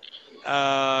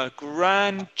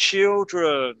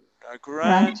 Grandchildren.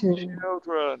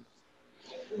 Grandchildren.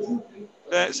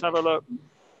 Let's have a look.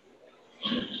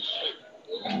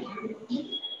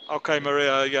 Okay,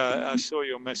 Maria, yeah, I saw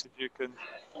your message. You can,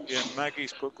 yeah,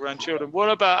 Maggie's put grandchildren. What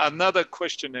about another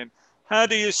question then? How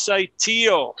do you say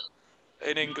tío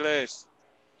in English?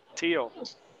 Tío.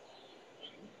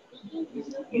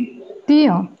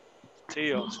 Tío.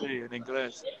 Tío, sí, in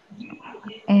English.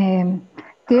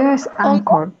 Tío es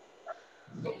uncle.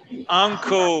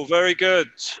 Uncle, very good.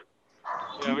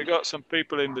 Yeah, we got some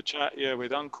people in the chat, yeah,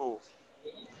 with uncle.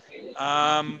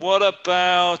 What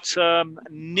about oh, I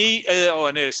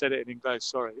nearly said it in English,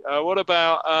 sorry. What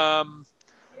about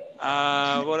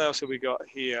what else have we got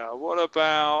here? What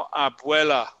about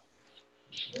abuela?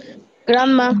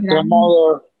 Grandma.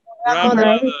 Grandmother.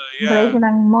 Grandmother, yeah. Great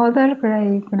grandmother,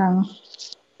 great grand.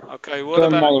 Okay, what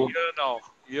about Grandmother.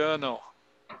 yerno?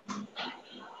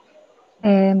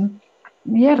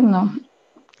 Yerno.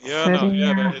 Yerno,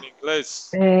 yeah, but in English.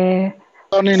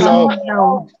 Son-in-law.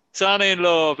 Son-in-law.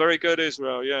 Son-in-law, very good,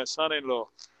 Israel. Yeah, son-in-law.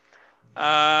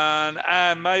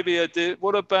 And maybe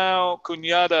what about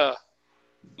cuñada?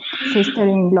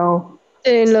 Sister-in-law.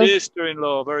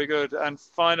 Sister-in-law, very good. And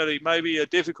finally, maybe a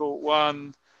difficult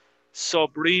one,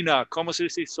 sobrina. ¿Cómo se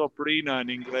dice sobrina in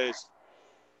English?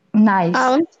 Nice.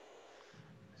 Aunt.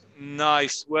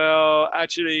 Nice. Well,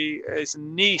 actually, it's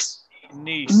niece.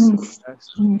 Niece.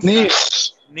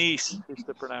 Niece. Niece is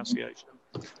the pronunciation.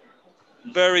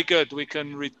 Very good. We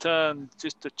can return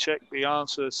just to check the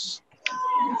answers.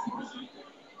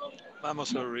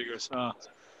 Vamos a regresar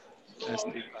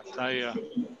esta pantalla.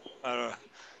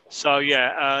 So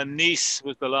yeah, niece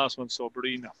was the last one,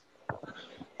 sobrina.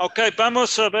 Ok,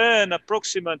 vamos a ver en la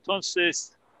próxima.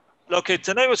 Entonces, lo que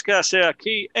tenemos que hacer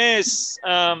aquí es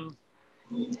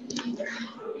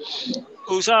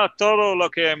usar todo lo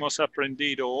que hemos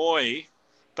aprendido hoy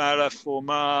para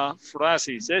formar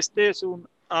frases. Este es un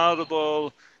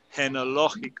árbol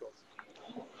genealógico.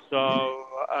 So,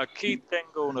 aquí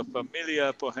tengo una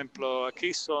familia, por ejemplo,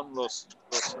 aquí son los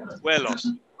abuelos.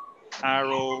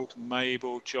 Harold,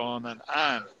 Mabel, John and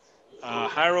Anne.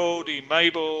 Harold y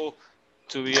Mabel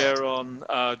tuvieron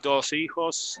dos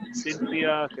hijos,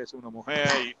 Cynthia, que es una mujer,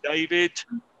 y David.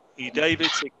 Y David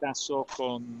se casó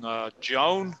con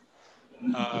Joan,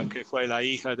 que fue la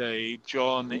hija de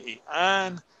John y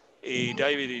Anne. Y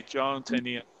David y Joan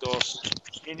tenían dos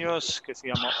niños que se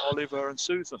llaman Oliver y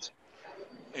Susan.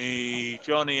 Y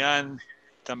John y Anne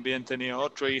también tenían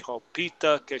otro hijo,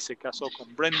 Peter, que se casó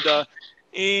con Brenda.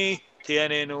 Y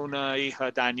tienen una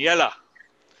hija, Daniela.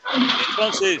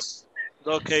 Entonces,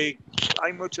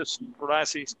 hay muchas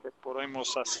frases que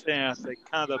podemos hacer de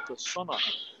cada persona.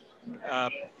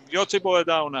 Yo te voy a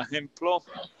dar un ejemplo.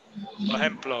 Por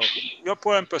ejemplo, yo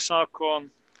puedo empezar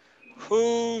con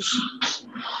who's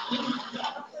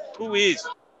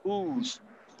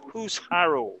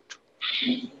Harold?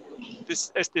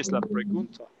 Esta es la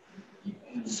pregunta.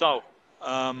 So,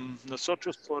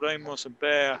 nosotros podemos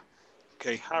ver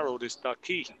que Harold está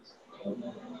aquí.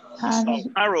 Harold, So,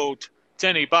 Harold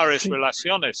tiene varias sí.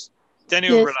 relaciones. Tiene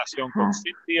Yes. una relación con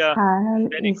Cynthia, Harold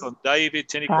tiene is con David,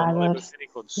 tiene con father, Oliver, tiene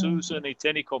con Susan y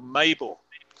tiene con Mabel.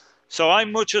 So, hay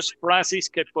muchas frases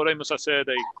que podemos hacer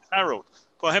de Harold.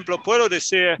 Por ejemplo, puedo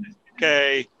decir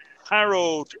que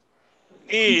Harold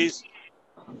is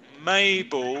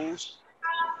Mabel's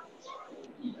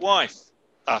wife.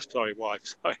 Sorry,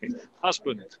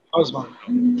 husband. Husband.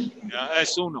 Yeah,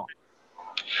 es uno.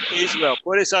 Israel,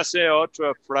 ¿puedes hacer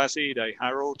otra frase de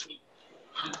Harold?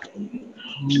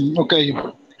 Okay.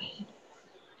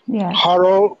 yes.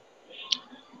 Harold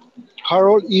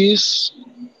is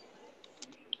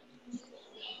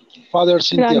Father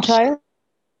Cynthia. Grandchild.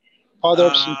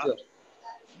 Father Cynthia.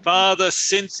 Father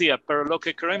Cynthia, pero lo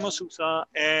que queremos usar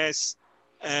es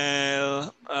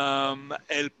el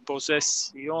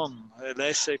posesión, el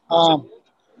ese posesión.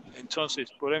 Entonces,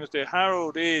 podemos decir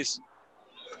Harold is,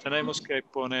 tenemos que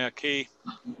poner aquí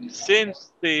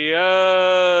Cynthia's,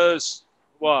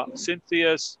 what?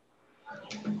 Cynthia's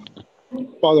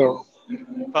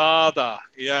father,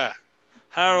 yeah.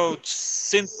 Harold,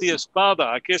 Cynthia's father.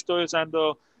 Aquí estoy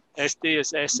usando, este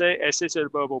es ese es el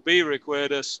verbo be,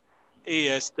 recuerdas, y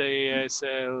este es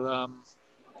el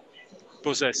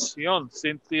posesión,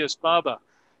 Cynthia's father.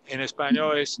 En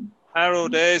español es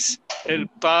Harold es el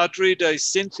padre de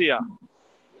Cynthia.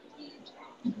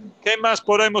 ¿Qué más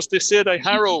podemos decir de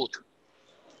Harold?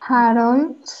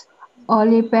 Harold,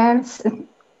 Oliver's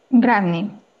granny.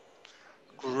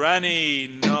 Granny,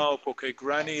 no, porque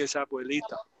Granny es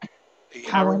abuelita. Y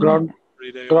Abuelita.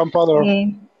 Grandfather.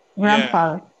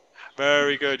 Grandfather. Yeah,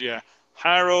 very good, yeah.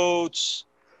 Harold's,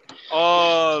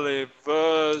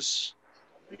 Oliver's,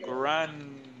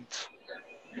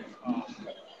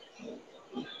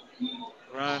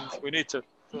 we need to,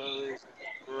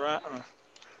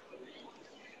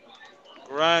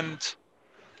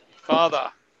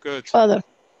 grandfather, good. Father.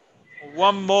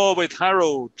 One more with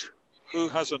Harold. Who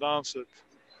hasn't answered?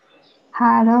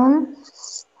 Harold,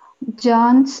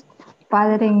 John's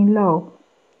father-in-law.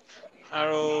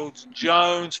 Harold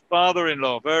Jones'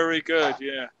 father-in-law. Very good,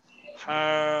 yeah.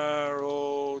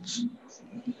 Harold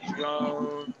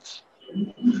Jones'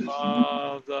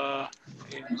 father-in-law.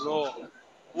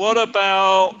 What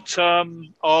about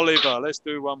Oliver? Let's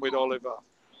do one with Oliver.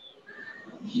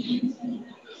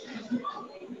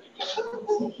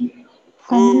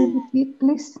 Can you repeat,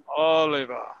 please?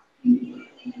 Oliver.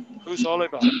 Who's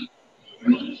Oliver?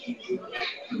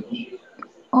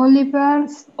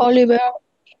 Oliver's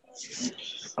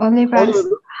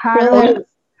Harold.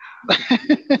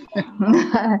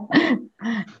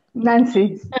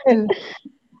 Nancy.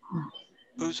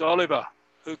 Who's Oliver?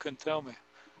 Who can tell me?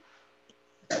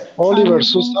 Oliver,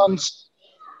 Susan's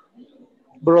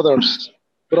brother.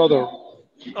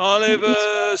 Oliver,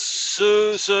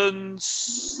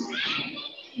 Susan's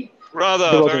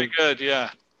brother. Very good,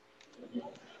 yeah.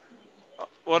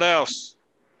 What else?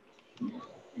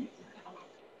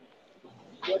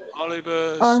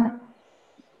 Oliver's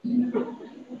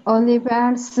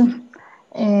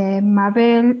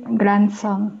Mabel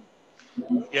grandson.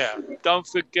 Yeah, don't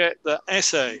forget the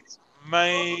essay.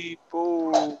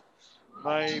 Mabel's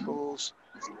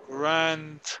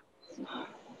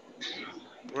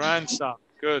grandson.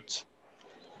 Good.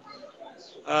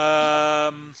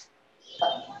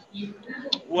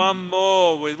 One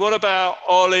more with, what about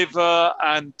Oliver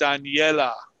and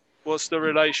Daniela? What's the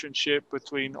relationship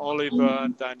between Oliver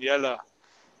and Daniela?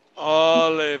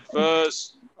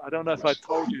 Oliver's, I don't know if I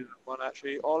told you that one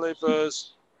actually.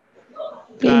 Oliver's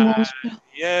Daniela's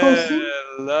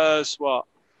what?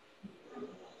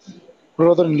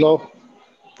 Brother-in-law.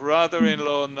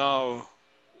 Brother-in-law, no.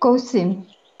 Cousin.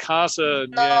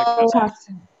 Cousin, No. yeah, cousin.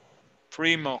 Cousin.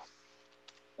 Primo.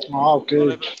 Okay.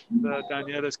 Oliver's,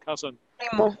 Daniela's cousin.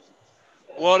 Primo.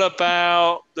 What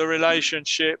about the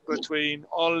relationship between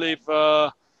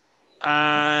Oliver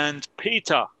and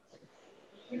Peter?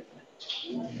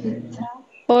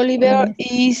 Oliver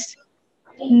is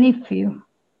Nephew.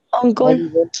 uncle.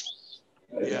 Oliver.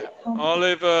 Yeah.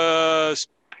 Oliver's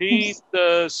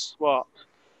Peter's what?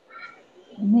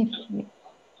 Nephew.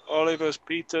 Oliver's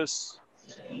Peter's.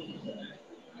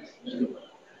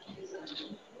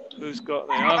 Who's got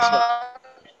the answer?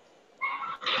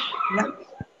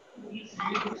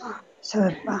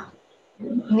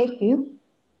 Nephew?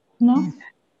 No?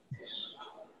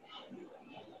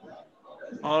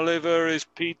 Oliver is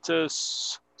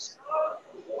Peter's.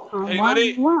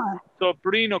 Anybody?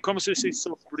 Sobrino. ¿Cómo se dice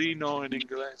sobrino en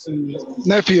inglés?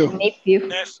 Nephew.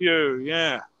 Nephew,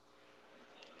 yeah.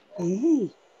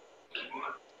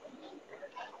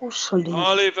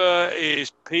 Oliver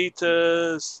is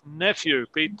Peter's nephew.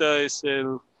 Peter es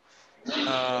el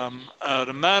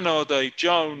hermano de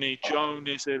John y John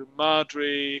es la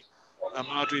madre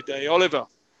de Oliver.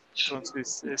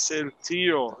 Entonces es el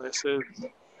tío, él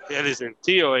es el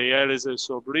tío y él es el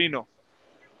sobrino.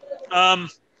 I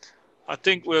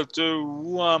think we'll do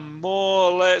one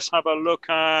more. Let's have a look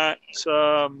at,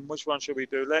 which one should we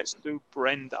do? Let's do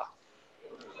Brenda.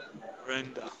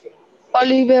 Brenda.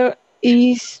 Oliver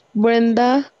is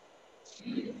Brenda.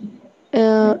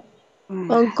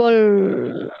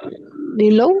 Uncle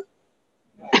Lilo.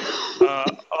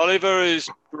 Oliver is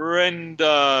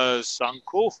Brenda's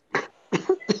uncle.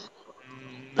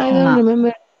 I don't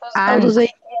remember how to say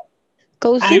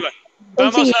cousin. Anyway,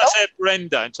 vamos a hacer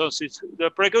Brenda. Entonces, la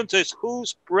pregunta es,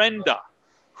 who's Brenda?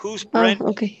 Who's Brenda?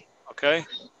 Okay. Okay.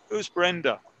 Who's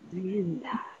Brenda?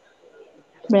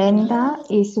 Brenda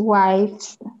is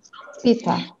wife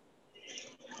Peter.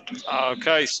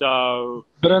 Okay, so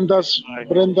Brenda's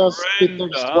Brenda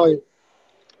Peter's wife.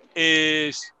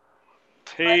 is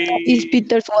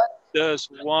Peter's wife. Peter's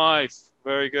wife.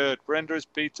 Very good. Brenda is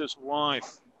Peter's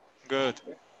wife. Good.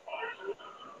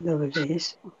 What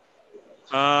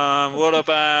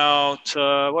about,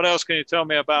 what else can you tell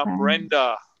me about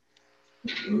Brenda?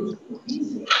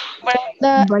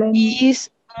 Brenda is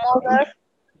mother.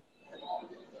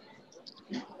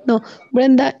 No,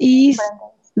 Brenda is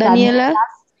Daniela's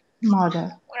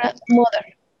mother.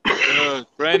 Good.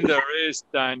 Brenda is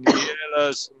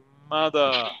Daniela's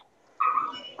mother.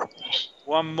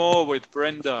 One more with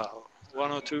Brenda.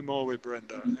 One or two more with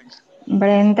Brenda, I think.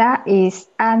 Brenda is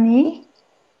Annie's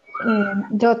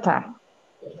daughter.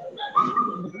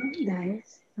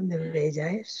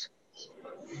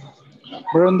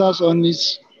 Brenda's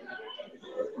Annie's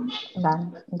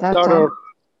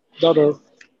daughter.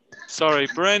 Sorry,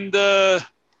 Brenda.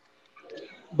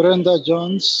 Brenda's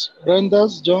Jones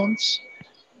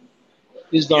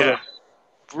is daughter. Yeah.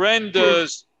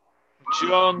 Brenda's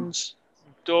John's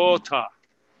daughter.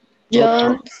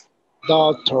 John's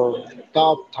Daughter.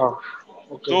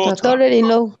 Okay.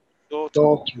 daughter-in-law.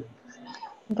 Daughter.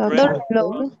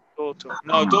 Daughter-in-law. Daughter.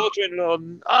 No, daughter-in-law.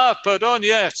 Pardon.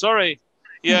 Yeah, sorry.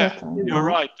 Yeah, you're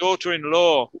right.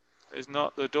 Daughter-in-law is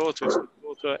not the daughter, it's the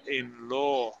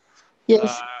daughter-in-law.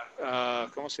 Yes.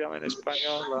 ¿Cómo se llama en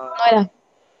español? Nuera.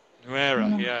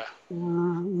 Nuera, yeah.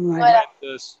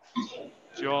 Brenda's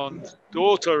John's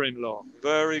daughter-in-law.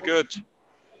 Very good.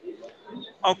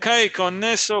 Ok, con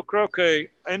eso creo que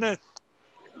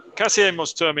casi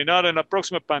hemos terminado. En la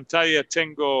próxima pantalla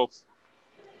tengo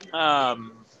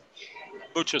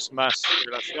muchas más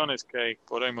relaciones que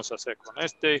podemos hacer con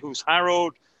este. Who's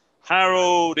Harold?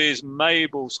 Harold is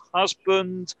Mabel's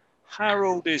husband.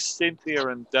 Harold is Cynthia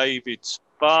and David's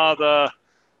father.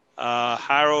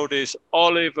 Harold is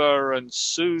Oliver and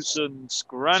Susan's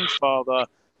grandfather.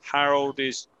 Harold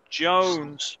is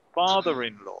Joan's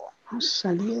father-in-law. Who's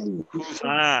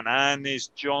Anne? Anne is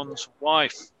John's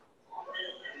wife.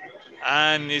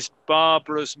 Anne is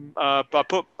Barbara's.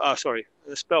 Sorry,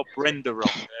 I spelled Brenda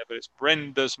wrong there, but it's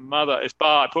Brenda's mother.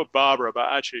 I put Barbara,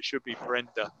 but actually it should be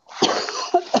Brenda.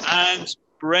 Anne's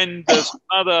Brenda's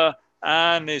mother.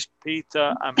 Anne is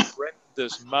Peter, and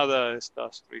Brenda's mother. Está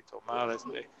escrito mal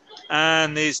este.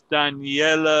 Anne is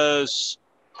Daniela's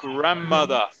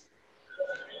grandmother.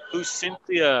 Who's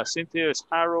Cynthia? Cynthia is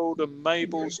Harold and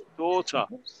Mabel's daughter.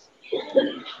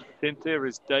 Cynthia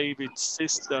is David's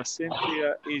sister.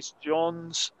 Cynthia is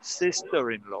John's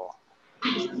sister-in-law.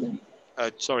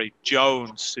 Sorry,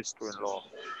 Joan's sister-in-law.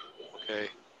 Okay.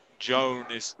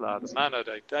 Joan is la hermana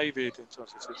de David,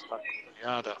 entonces es la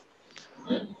cuñada.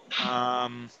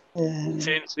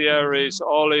 Cynthia is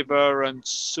Oliver and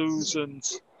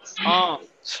Susan's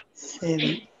aunt.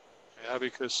 Yeah,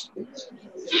 because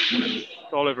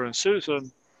Oliver and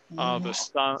Susan are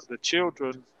the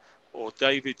children, or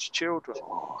David's children.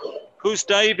 Who's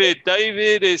David?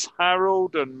 David is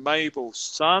Harold and Mabel's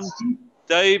son.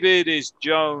 David is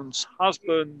Joan's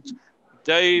husband.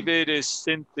 David is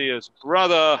Cynthia's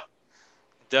brother.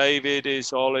 David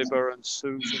is Oliver and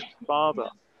Susan's father.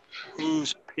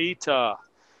 Who's Peter?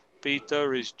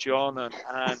 Peter is John and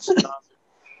Anne's son.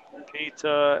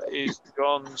 Peter is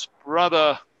John's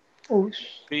brother.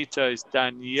 Peter is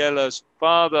Daniela's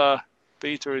father.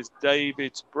 Peter is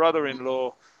David's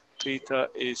brother-in-law. Peter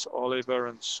is Oliver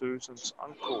and Susan's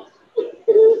uncle.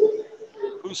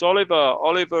 Who's Oliver?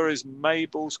 Oliver is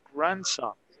Mabel's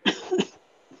grandson.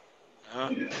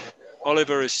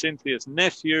 Oliver is Cynthia's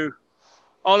nephew.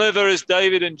 Oliver is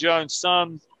David and Joan's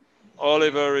son.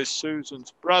 Oliver is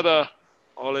Susan's brother.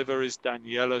 Oliver is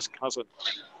Daniela's cousin.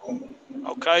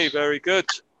 Okay, very good.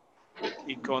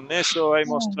 Y con eso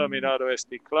hemos terminado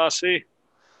esta clase.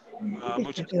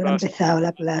 Muchas ¿A qué hora ha gracias, empezado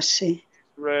la clase?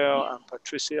 Israel y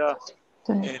Patricia,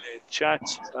 en el chat.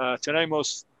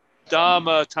 Tenemos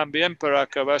Dama también para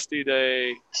acabaste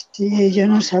de... Sí, yo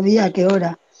no sabía a qué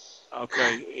hora. Ok,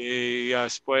 y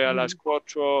después a las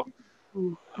 4,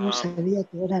 No sabía a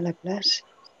qué hora la clase.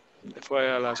 fue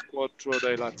a las 4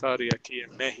 de la tarde aquí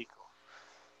en México.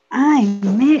 Ah,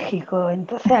 en México.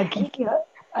 Entonces aquí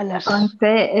a las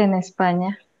 11 en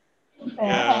España.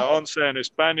 11 en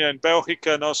España, en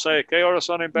Bélgica, no sé, ¿qué horas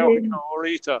son en Bélgica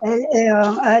ahorita?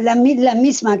 la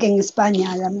misma que en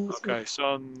España. La misma. Ok,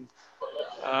 son...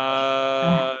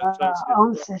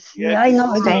 11, sí. 10 Ay,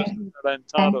 no, horas 10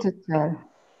 adelantado. to 12.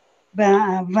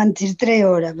 23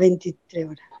 horas, 23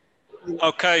 horas.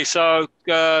 Ok, so,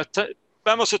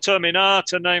 vamos a terminar.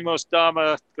 Tenemos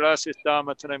Dama, gracias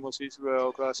Dama, tenemos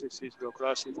Israel, gracias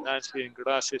Nancy,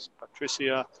 gracias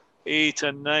Patricia. Y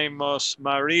tenemos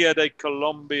María de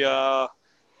Colombia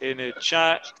en el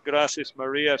chat. Gracias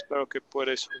María, espero que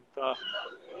puedas juntar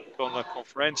con la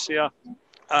conferencia.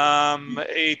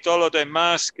 Y todos los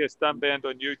demás que están viendo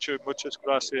en YouTube, muchas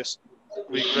gracias.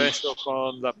 Regreso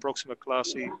con la próxima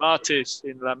clase, martes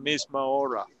en la misma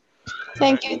hora.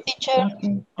 Thank you, teacher.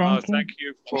 Okay, thank you. Thank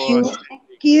you for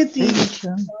Cutie.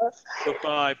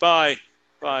 goodbye. Bye.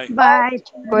 Bye. Bye.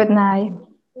 Good night.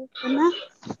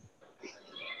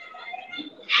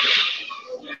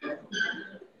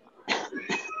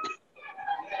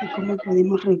 ¿Y cómo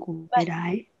podemos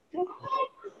recuperar esto?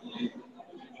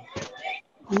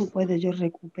 ¿Cómo puedo yo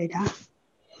recuperar?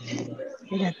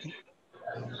 Espérate.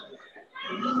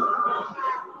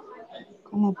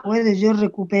 ¿Cómo puedo yo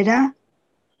recuperar?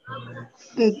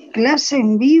 Clase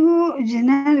en vivo,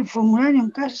 llenar el formulario en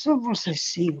caso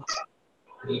posesivo.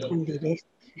 En directo.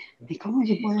 ¿Y cómo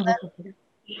yo puedo recuperar?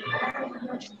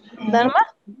 ¿Dharma?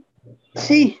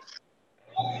 Sí,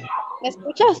 ¿Me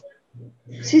escuchas?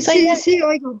 sí,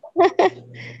 oigo.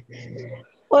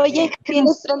 Oye,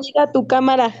 tienes prendida tu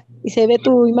cámara y se ve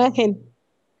tu imagen.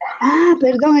 Ah,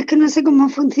 perdón, es que no sé cómo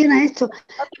funciona esto. No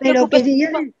te Pero preocupes.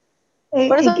 quería...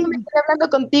 Por eso me estoy hablando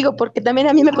contigo, porque también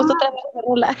a mí me costó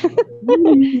trabajarla.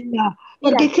 Mira,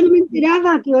 porque es que no me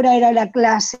enteraba a qué hora era la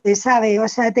clase, ¿sabes? O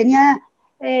sea, tenía,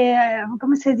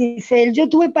 ¿cómo se dice? Yo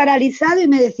tuve paralizado y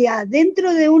me decía,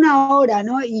 dentro de una hora,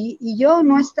 ¿no? Y yo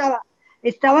no estaba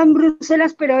en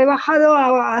Bruselas, pero he bajado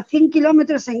a 100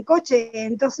 kilómetros en coche,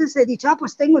 entonces he dicho,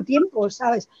 pues tengo tiempo,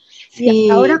 ¿sabes? Sí. Y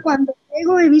ahora cuando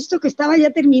llego he visto que estaba ya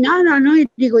terminada, ¿no? Y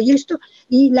digo, ¿y esto?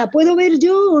 ¿Y la puedo ver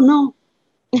yo o no?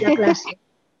 La clase.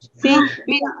 Sí,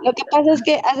 mira, lo que pasa es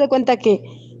que haz de cuenta que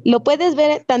lo puedes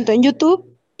ver tanto en YouTube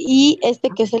y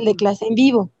que es el de clase en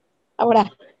vivo.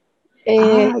 Ahora,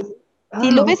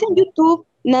 si lo ves en YouTube,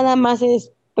 nada más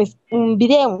es pues un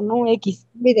video, ¿no? Un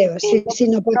video, sí,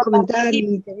 no puedes comentar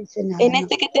ni te dice nada. En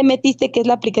que te metiste, que es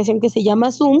la aplicación que se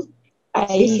llama Zoom,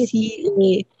 ahí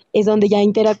sí, es donde ya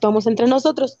interactuamos entre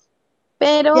nosotros.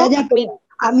 Pero, pero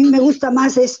a mí me gusta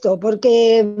más esto,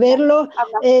 porque verlo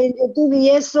en YouTube y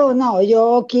eso, no,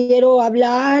 yo quiero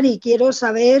hablar y quiero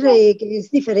saber que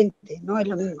es diferente, no es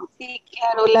lo mismo. Sí,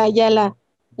 claro,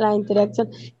 la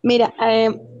interacción. Mira,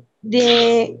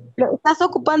 ¿estás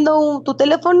ocupando tu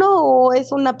teléfono o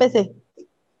es una PC?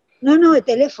 No, el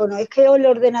teléfono, es que el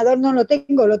ordenador no lo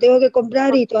tengo que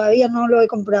comprar y todavía no lo he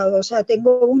comprado, o sea,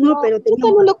 tengo uno, pero yo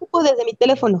también lo ocupo desde mi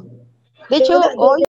teléfono. De hecho, hoy